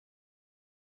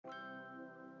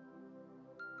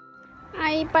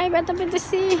I পায়ে ব্যথা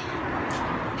পেতেছি,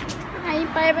 I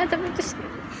পায়ে ব্যথা পেতেছি,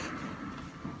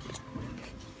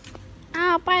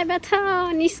 পায়ে ব্যথা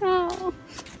নিশা,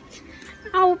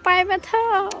 পায়ে ব্যথা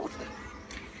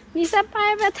নিশা,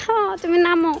 পায়ে ব্যথা। তুমি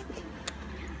নামো,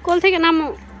 কোল থেকে নামো।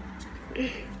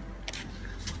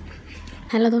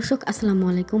 হ্যালো দর্শক, আসসালামু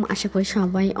আলাইকুম। আশা করি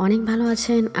সবাই অনেক ভালো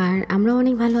আছেন, আর আমরা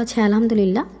অনেক ভালো আছি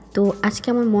আলহামদুলিল্লাহ। তো আজকে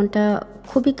আমার মনটা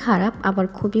খুবই খারাপ, আবার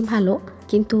খুবই ভালো,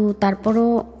 কিন্তু তারপরও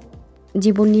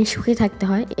জীবন নিয়ে সুখে থাকতে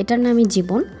হয়, এটার নামই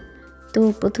জীবন। তো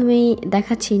প্রথমেই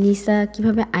দেখাচ্ছি নিসা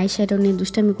কিভাবে আইশ্যাডো নিয়ে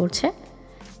দুষ্টামি করছে।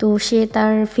 তো সে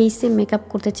তার ফেসে মেকআপ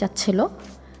করতে চাচ্ছিল,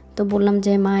 তো বললাম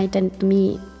যে মা এটা তুমি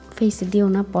ফেসে দিও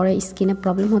না, পরে স্কিনে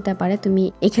প্রবলেম হতে পারে, তুমি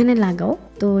এখানে লাগাও।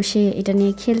 তো সে এটা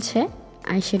নিয়ে খেলছে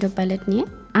আইশ্যাডো প্যালেট নিয়ে।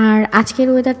 আর আজকের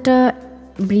ওয়েদারটা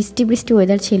বৃষ্টি বৃষ্টি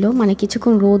ওয়েদার ছিল, মানে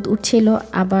কিছুক্ষণ রোদ উঠছিল,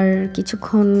 আবার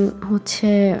কিছুক্ষণ হচ্ছে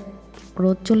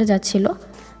রোদ চলে যাচ্ছিল।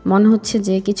 মনে হচ্ছে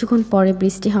যে কিছুক্ষণ পরে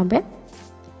বৃষ্টি হবে,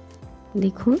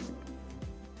 দেখুন।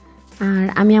 আর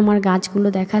আমি আমার গাছগুলো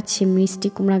দেখাচ্ছি, মিষ্টি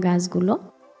কুমড়া গাছগুলো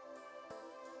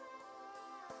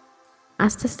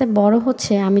আস্তে আস্তে বড়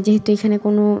হচ্ছে। আমি যেহেতু এখানে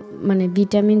কোনো মানে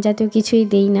ভিটামিন জাতীয় কিছুই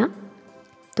দেই না,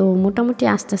 তো মোটামুটি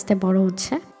আস্তে আস্তে বড়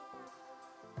হচ্ছে।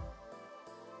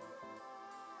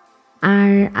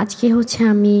 আর আজকে হচ্ছে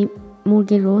আমি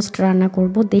মুরগির রোস্ট রান্না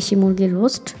করব, দেশি মুরগির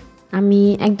রোস্ট। আমি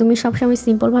একদমই সবসময়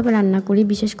সিম্পলভাবে রান্না করি,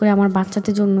 বিশেষ করে আমার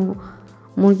বাচ্চাদের জন্য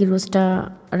মুরগির রোস্টটা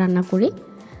রান্না করি,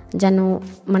 যেন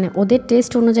মানে ওদের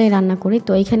টেস্ট অনুযায়ী রান্না করি।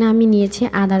 তো এখানে আমি নিয়েছি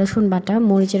আদা রসুন বাটা,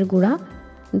 মরিচের গুঁড়া,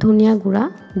 ধনিয়া গুঁড়া,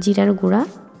 জিরার গুঁড়া,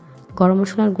 গরম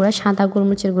মশলার গুঁড়া, সাদা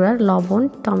গোলমরিচের গুঁড়া, লবণ,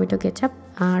 টমেটো কেচাপ,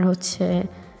 আর হচ্ছে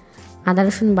আদা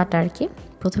রসুন বাটা আর কি,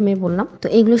 প্রথমেই বললাম। তো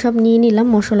এগুলো সব নিয়ে নিলাম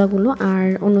মশলাগুলো। আর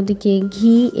অন্যদিকে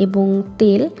ঘি এবং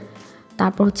তেল,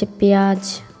 তারপর হচ্ছে পেঁয়াজ,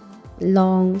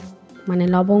 মানে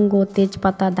লবঙ্গ,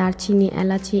 তেজপাতা, দারচিনি,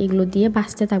 এলাচি এগুলো দিয়ে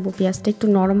ভাজতে থাকবো। পেঁয়াজটা একটু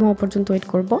নরম হওয়া পর্যন্ত ওয়েট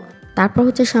করব। তারপর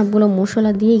হচ্ছে সবগুলো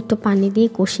মশলা দিয়ে একটু পানি দিয়ে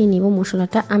কষিয়ে নিব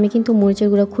মশলাটা। আমি কিন্তু মরিচের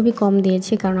গুঁড়ো খুবই কম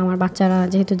দিয়েছি, কারণ আমার বাচ্চারা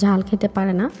যেহেতু ঝাল খেতে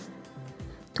পারে না।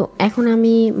 তো এখন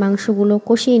আমি মাংসগুলো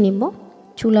কষিয়ে নিব,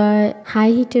 চুলায় হাই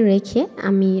হিটে রেখে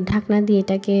আমি ঢাকনা দিয়ে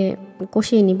এটাকে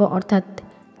কষিয়ে নিব। অর্থাৎ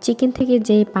চিকেন থেকে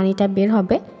যে পানিটা বের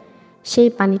হবে সেই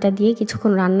পানিটা দিয়ে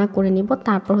কিছুক্ষণ রান্না করে নিব।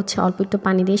 তারপর হচ্ছে অল্প একটু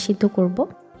পানি দিয়ে সিদ্ধ করব।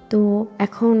 তো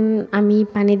এখন আমি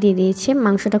পানি দিয়ে দিয়েছি,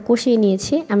 মাংসটা কষিয়ে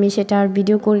নিয়েছি। আমি সেটা আর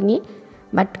ভিডিও করিনি,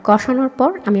 বাট কষানোর পর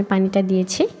আমি পানিটা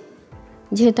দিয়েছি।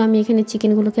 যেহেতু আমি এখানে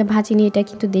চিকেনগুলোকে ভাজিনি, এটা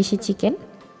কিন্তু দেশি চিকেন।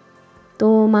 তো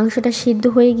মাংসটা সিদ্ধ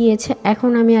হয়ে গিয়েছে। এখন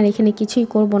আমি আর এখানে কিছুই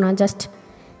করব না, জাস্ট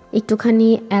একটুখানি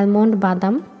অ্যালমন্ড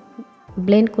বাদাম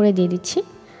ব্লেন্ড করে দিয়ে দিচ্ছি।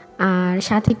 আর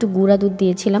সাথে একটু গুঁড়া দুধ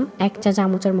দিয়েছিলাম 1 চা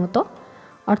চামচের মতো,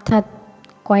 অর্থাৎ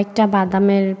কয়েকটা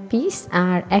বাদামের পিস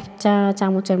আর 1 চা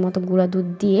চামচের মতো গুঁড়া দুধ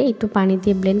দিয়ে একটু পানি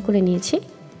দিয়ে ব্লেন্ড করে নিয়েছি।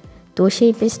 তো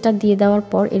সেই পেস্টটা দিয়ে দেওয়ার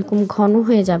পর এরকম ঘন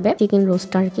হয়ে যাবে চিকেন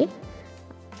রোস্ট আর কি।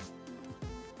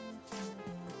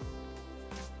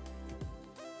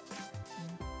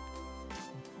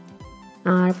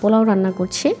 আর পোলাও রান্না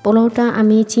করছি। পোলাওটা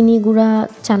আমি চিনি গুঁড়া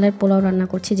চালের পোলাও রান্না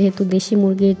করছি, যেহেতু দেশি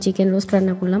মুরগির চিকেন রোস্ট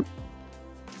রান্না করলাম।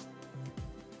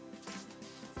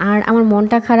 আর আমার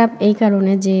মনটা খারাপ এই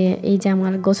কারণে যে এই যে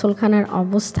আমার গোসলখানার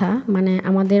অবস্থা, মানে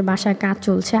আমাদের বাসায় কাজ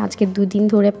চলছে, আজকে 2 দিন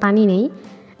ধরে পানি নেই,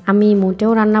 আমি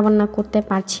মোটেও রান্নাবান্না করতে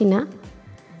পারছি না।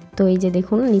 তো এই যে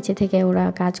দেখুন নিচে থেকে ওরা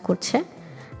কাজ করছে,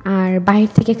 আর বাইরে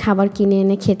থেকে খাবার কিনে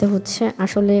এনে খেতে হচ্ছে।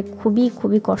 আসলে খুবই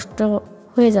খুবই কষ্ট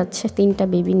হয়ে যাচ্ছে 3টা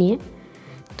বেবি নিয়ে।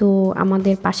 তো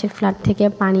আমাদের পাশের ফ্ল্যাট থেকে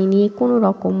পানি নিয়ে কোনো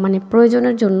রকম মানে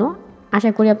প্রয়োজনের জন্য,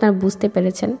 আশা করি আপনারা বুঝতে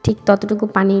পেরেছেন, ঠিক ততটুকু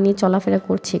পানি নিয়ে চলাফেরা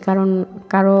করছি, কারণ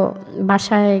কারো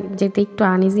বাসায় যেতে একটু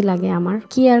আনইজি লাগে। আমার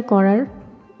কি আর করার,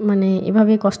 মানে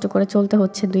এভাবে কষ্ট করে চলতে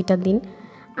হচ্ছে 2টা দিন,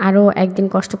 আরও একদিন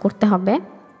কষ্ট করতে হবে।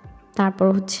 তারপর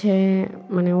হচ্ছে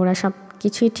মানে ওরা সব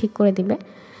কিছুই ঠিক করে দিবে।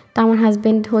 তো আমার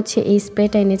হাজব্যান্ড হচ্ছে এই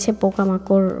স্প্রেটা এনেছে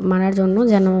পোকামাকড় মারার জন্য,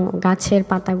 যেন গাছের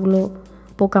পাতাগুলো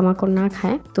পোকামাকড় না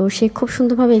খায়। তো সে খুব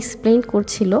সুন্দরভাবে এক্সপ্লেন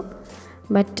করছিল,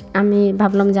 বাট আমি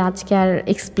ভাবলাম যে আজকে আর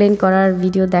এক্সপ্লেন করার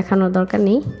ভিডিও দেখানোর দরকার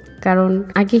নেই, কারণ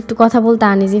আগে একটু কথা বলতে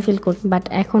আনইজি ফিল করত, বাট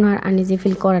এখন আর আনইজি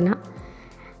ফিল করে না।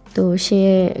 তো সে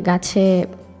গাছে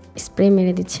স্প্রে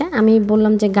মেরে দিচ্ছে। আমি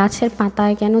বললাম যে গাছের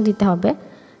পাতায় কেন দিতে হবে,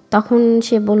 তখন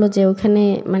সে বলল যে ওখানে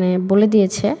মানে বলে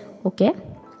দিয়েছে ওকে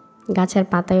গাছের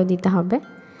পাতায়ও দিতে হবে।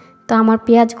 তো আমার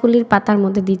পেঁয়াজগুলির পাতার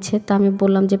মধ্যে দিচ্ছে। তো আমি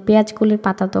বললাম যে পেঁয়াজগুলির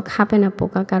পাতা তো খাবে না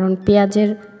পোকা, কারণ পেঁয়াজের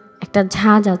একটা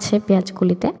ঝাঁজ আছে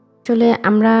পেঁয়াজগুলিতে। আসলে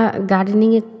আমরা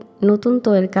গার্ডেনিংয়ে নতুন, তো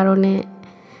এর কারণে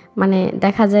মানে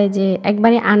দেখা যায় যে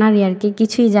একবারে আনারই আর কি,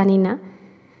 কিছুই জানি না।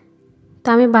 তো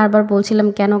আমি বারবার বলছিলাম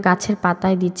কেন গাছের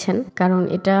পাতায় দিচ্ছেন, কারণ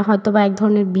এটা হয়তো বা এক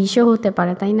ধরনের বিষও হতে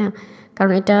পারে, তাই না?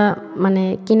 কারণ এটা মানে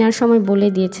কেনার সময় বলে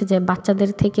দিয়েছে যে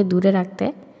বাচ্চাদের থেকে দূরে রাখতে।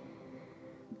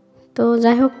 তো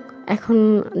যাই হোক, এখন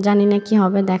জানি না কি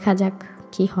হবে, দেখা যাক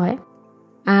কি হয়।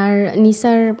 আর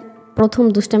নিসার প্রথম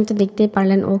দুষ্টামি তো দেখতেই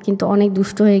পারলেন, ও কিন্তু অনেক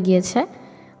দুষ্ট হয়ে গিয়েছে,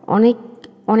 অনেক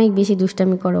অনেক বেশি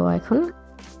দুষ্টামি করে ও এখন।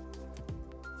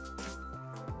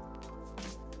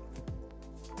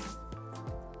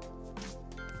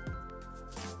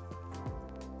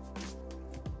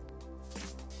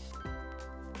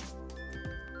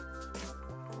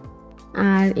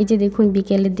 আর এই যে দেখুন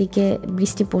বিকেলের দিকে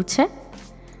বৃষ্টি পড়ছে।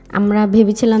 আমরা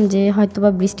ভেবেছিলাম যে হয়তোবা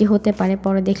বৃষ্টি হতে পারে,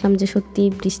 পরে দেখলাম যে সত্যি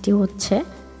বৃষ্টি হচ্ছে।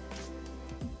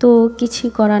 তো কিছুই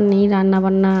করার নেই,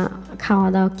 রান্নাবান্না খাওয়া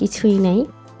দাওয়া কিছুই নেই,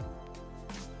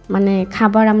 মানে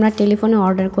খাবার আমরা টেলিফোনে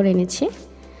অর্ডার করে এনেছি।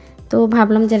 তো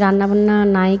ভাবলাম যে রান্নাবান্না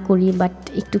নাই করি, বাট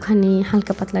একটুখানি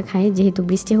হালকা পাতলা খাই, যেহেতু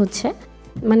বৃষ্টি হচ্ছে,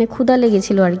 মানে ক্ষুধা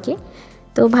লেগেছিল আর কি।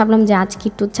 তো ভাবলাম যে আজকে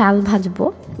একটু চাল ভাজবো।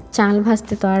 চাল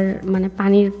ভাজতে তো আর মানে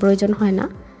পানির প্রয়োজন হয় না,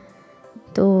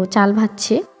 তো চাল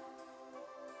ভাজছি।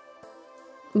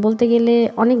 বলতে গেলে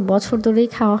অনেক বছর ধরেই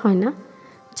খাওয়া হয় না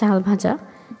চাল ভাজা,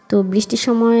 তো বৃষ্টির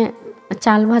সময়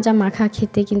চাল ভাজা মাখা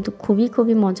খেতে কিন্তু খুবই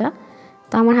খুবই মজা।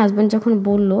 তো আমার হাজব্যান্ড যখন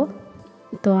বলল,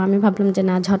 তো আমি ভাবলাম যে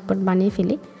না, ঝটপট বানিয়ে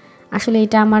ফেলি। আসলে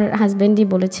এটা আমার হাজব্যান্ডই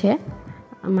বলেছে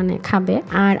মানে খাবে।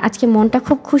 আর আজকে মনটা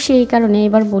খুব খুশি এই কারণে,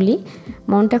 এবার বলি,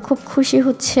 মনটা খুব খুশি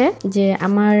হচ্ছে যে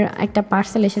আমার একটা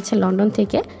পার্সেল এসেছে লন্ডন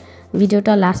থেকে।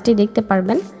 ভিডিওটা লাস্টে দেখতে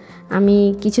পারবেন। আমি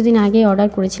কিছুদিন আগে অর্ডার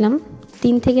করেছিলাম,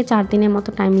 3 থেকে 4 দিনের মতো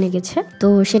টাইম লেগেছে, তো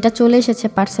সেটা চলে এসেছে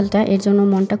পার্সেলটা। এর জন্য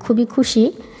মনটা খুবই খুশি।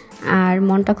 আর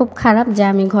মনটা খুব খারাপ যে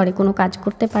আমি ঘরে কোনো কাজ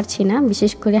করতে পারছি না,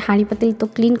 বিশেষ করে হাঁড়ি পাতিল তো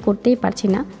ক্লিন করতেই পারছি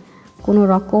না, কোনো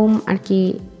রকম আর কি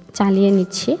চালিয়ে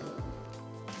নিচ্ছি।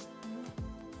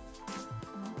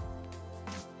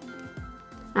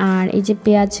 আর এই যে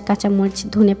পেঁয়াজ, কাঁচামরিচ,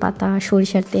 ধনে পাতা,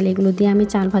 সরিষার তেল, এগুলো দিয়ে আমি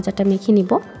চাল ভাজাটা মেখে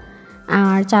নিব।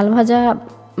 আর চাল ভাজা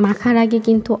মাখার আগে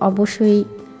কিন্তু অবশ্যই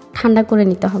ঠান্ডা করে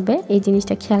নিতে হবে, এই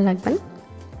জিনিসটা খেয়াল রাখবেন।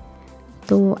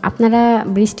 তো আপনারা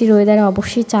বৃষ্টির ওয়েদারে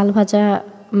অবশ্যই চাল ভাজা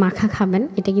মাখা খাবেন,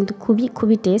 এটা কিন্তু খুবই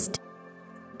খুবই টেস্ট।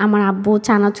 আমার আব্বু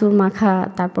চানাচুর মাখা,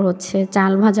 তারপর হচ্ছে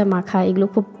চাল ভাজা মাখা, এগুলো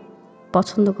খুব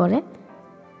পছন্দ করে।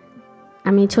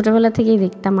 আমি ছোটোবেলা থেকেই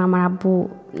দেখতাম আমার আব্বু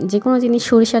যে কোনো জিনিস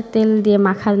সরিষার তেল দিয়ে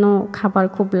মাখানো খাবার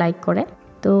খুব লাইক করে।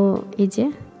 তো এই যে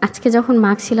আজকে যখন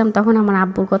মাখছিলাম তখন আমার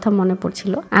আব্বুর কথা মনে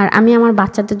পড়ছিল। আর আমি আমার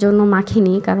বাচ্চাদের জন্য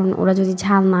মাখিনি, কারণ ওরা যদি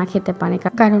ঝাল না খেতে পারে,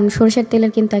 কারণ সরিষার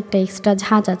তেলের কিন্তু একটা এক্সট্রা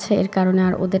ঝাঁজ আছে, এর কারণে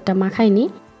আর ওদেরটা মাখাইনি।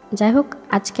 যাই হোক,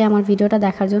 আজকে আমার ভিডিওটা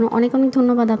দেখার জন্য অনেক অনেক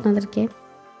ধন্যবাদ আপনাদেরকে।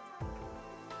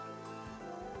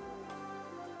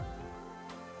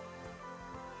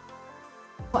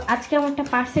 আজকে আমার একটা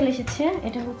পার্সেল এসেছে,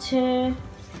 এটা হচ্ছে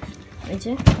এই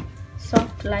যে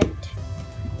সফট লাইট,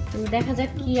 দেখা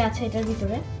যাক কি আছে এটার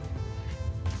ভিতরে।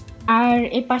 আর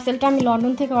এই পার্সেলটা আমি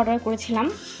লন্ডন থেকে অর্ডার করেছিলাম,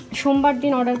 সোমবার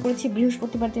দিন অর্ডার করেছি,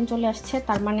 বৃহস্পতিবার দিন চলে আসছে।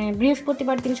 তার মানে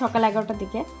বৃহস্পতিবার দিন সকাল 11টার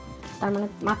দিকে, তার মানে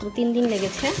মাত্র 3 দিন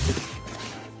লেগেছে।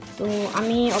 তো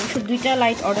আমি অবশ্য 2টা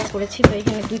লাইট অর্ডার করেছি, তো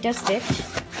এখানে 2টা সেট।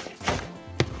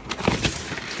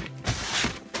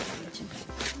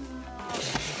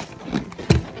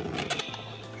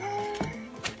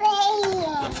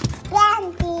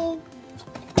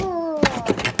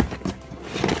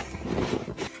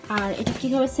 আর এটা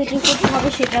কিভাবে সেটিং করতে হবে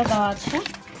সেটাও দেওয়া আছে।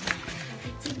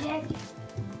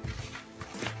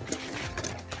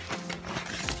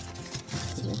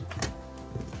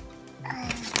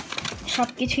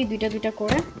 সবকিছুই 2টা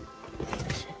করে,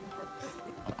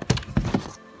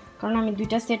 কারণ আমি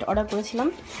 2টা সেট অর্ডার করেছিলাম।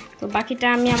 তো বাকিটা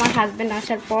আমি আমার হাজব্যান্ড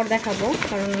আসার পর দেখাবো,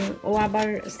 কারণ ও আবার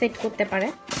সেট করতে পারে।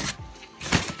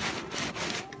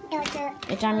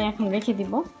 এটা আমি এখন রেখে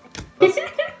দিব।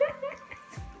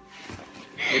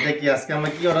 এটা কি আজকে আমরা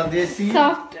কি অর্ডার দিয়েছি?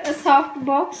 সফট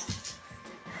বক্স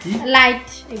লাইট,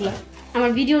 এগুলো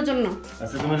আমার ভিডিওর জন্য।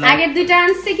 আচ্ছা, তুমি আগের 2টা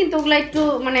আনছি, কিন্তু ওগুলো একটু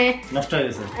মানে নষ্ট হয়ে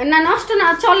গেছে। না, নষ্ট না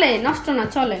চলে, নষ্ট না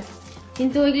চলে,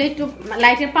 কিন্তু ওইগুলো একটু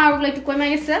লাইটের পাওয়ারগুলো একটু কমে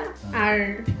গেছে। আর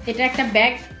এটা একটা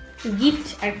ব্যাগ গিফট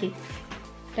আর কি,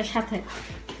 এটার সাথে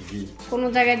কোনো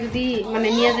জায়গায় যদি মানে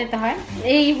নিয়ে যেতে হয়।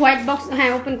 এই হোয়াইট বক্স,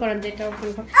 হ্যাঁ ওপেন করার, যেটা ওপেন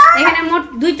কর, এখানে মোট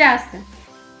 2টা আছে।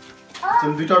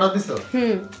 তুমি 2টা অর্ডার দিছো?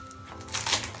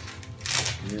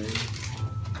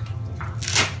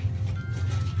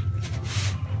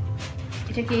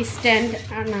 এটা কি স্ট্যান্ড?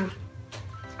 না,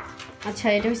 আচ্ছা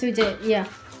এটা হচ্ছে যে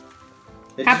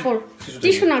কাপড়,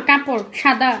 টিস্যু না, কাপড়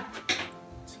সাদা।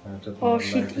 ও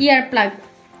শিট, ইয়ার প্লাগ।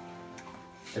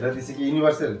 এটা দিছে কি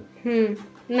ইউনিভার্সাল?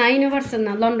 না ইউনিভার্সাল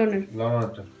না, লন্ডনের।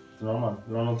 লন্ডনটা নরমাল,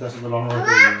 লন্ডনতে আসলে লন্ডনের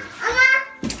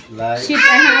লাইট। শিট,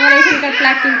 হ্যাঁ আমার এখানকার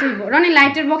প্লাগ কিনতে হইব। রনি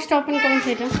লাইটের বক্সটা ওপেন করুন,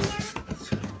 সেটা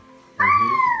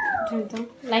তো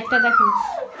লাইটটা দেখুন।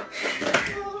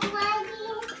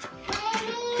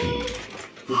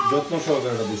 খুব যত্ন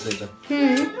সহকারে দিছে এটা।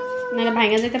 নাহলে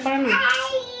ভাঙা যেতে পারে না।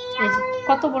 এই যে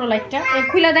কত বড় লাইটটা, এই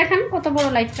খুলে দেখান কত বড়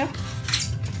লাইটটা,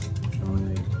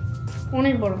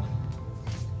 অনেক বড়।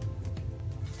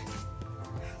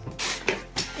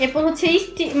 এরপর হচ্ছে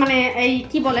মানে এই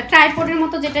কি বলে ট্রাইপডের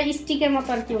মতো, যেটা স্টিকের মতো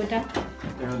আর কি, ওইটা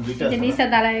যে নিচে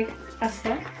দাঁড়ায় আছে।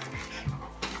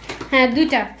 হ্যাঁ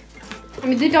দুইটা,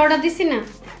 আমি দুইটা অর্ডার দিছি না।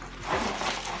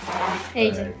 এই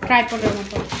যে ট্রাইপডের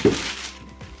মতো,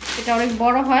 এটা অনেক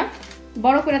বড় হয়।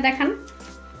 বড় করে দেখান।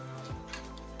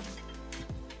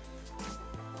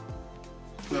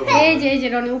 এই যে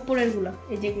রনি উপরের গুলো,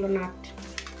 এই যেগুলো নাট।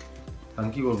 আমি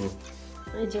কি করব?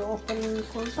 এই যে ওপেন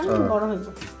করবেন, বড় হইব।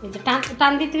 এই যে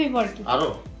টান দিতে হইব আর কি, আরো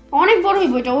অনেক বড়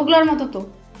হইব এটা, ওগুলোর মতো তো।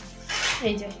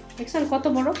 এই যে দেখছেন কত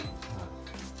বড়,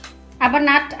 আবার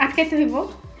নাট আটকাইতে হইব।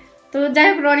 তো যাই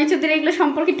হোক, রনি চৌধুরী এগুলো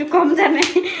সম্পর্কে একটু কম জানে,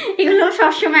 এগুলো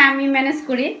সবসময় আমি ম্যানেজ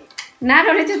করি না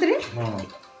রনি চৌধুরী।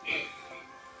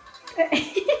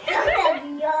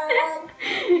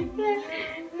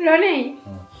 রনি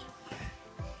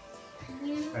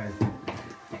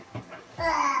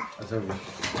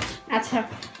আচ্ছা,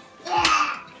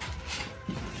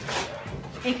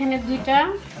 এখানে দুইটা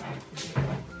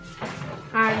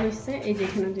আর হচ্ছে এই যে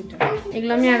এখানে দুইটা,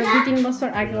 এগুলো আমি আরো 2-3 বছর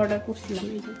আগে অর্ডার করছিলাম।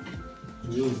 এই যে